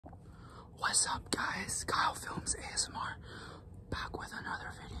What's up, guys? Kyle Films ASMR back with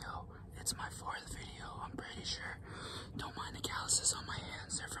another video. It's my 4th video, I'm pretty sure. Don't mind the calluses on my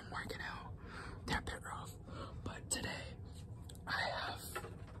hands, they're from working out. They're a bit rough. But today I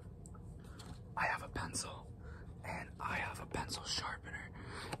have a pencil and I have a pencil sharpener.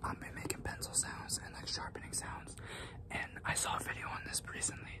 I've been making pencil sounds and like sharpening sounds, and I saw a video on this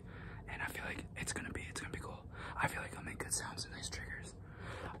recently and I feel like it's gonna be cool. I feel like I'll make good sounds and nice triggers.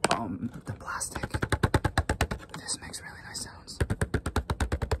 The plastic, this makes really nice sounds.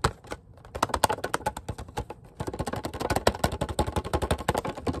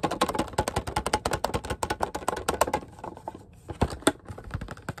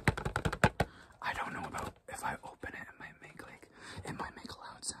 I don't know about if I open it, it might make a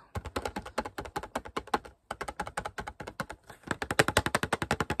loud sound.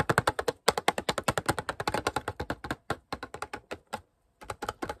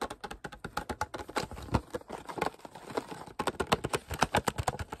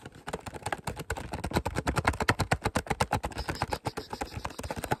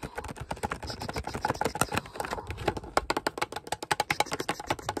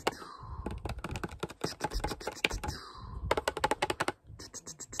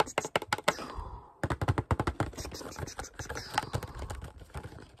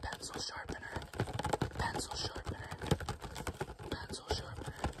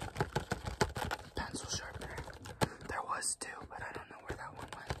 Pencil sharpener. There was 2, but I don't know where that one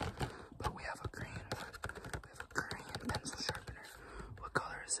went. But we have a green one. We have a green pencil sharpener. What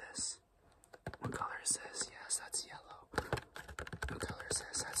color is this? What color is this? Yes, that's yellow. What color is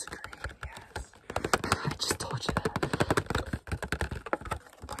this? That's green. Yes. I just told you that.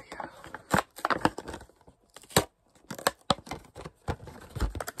 But yeah.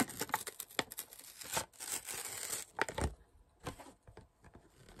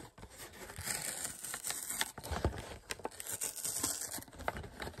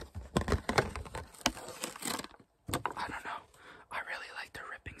 I don't know. I really like the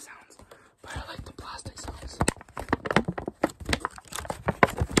ripping sounds, but I like the plastic sounds.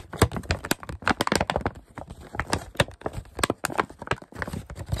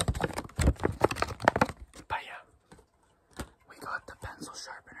 But yeah, we got the pencil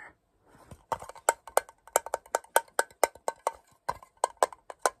sharpener.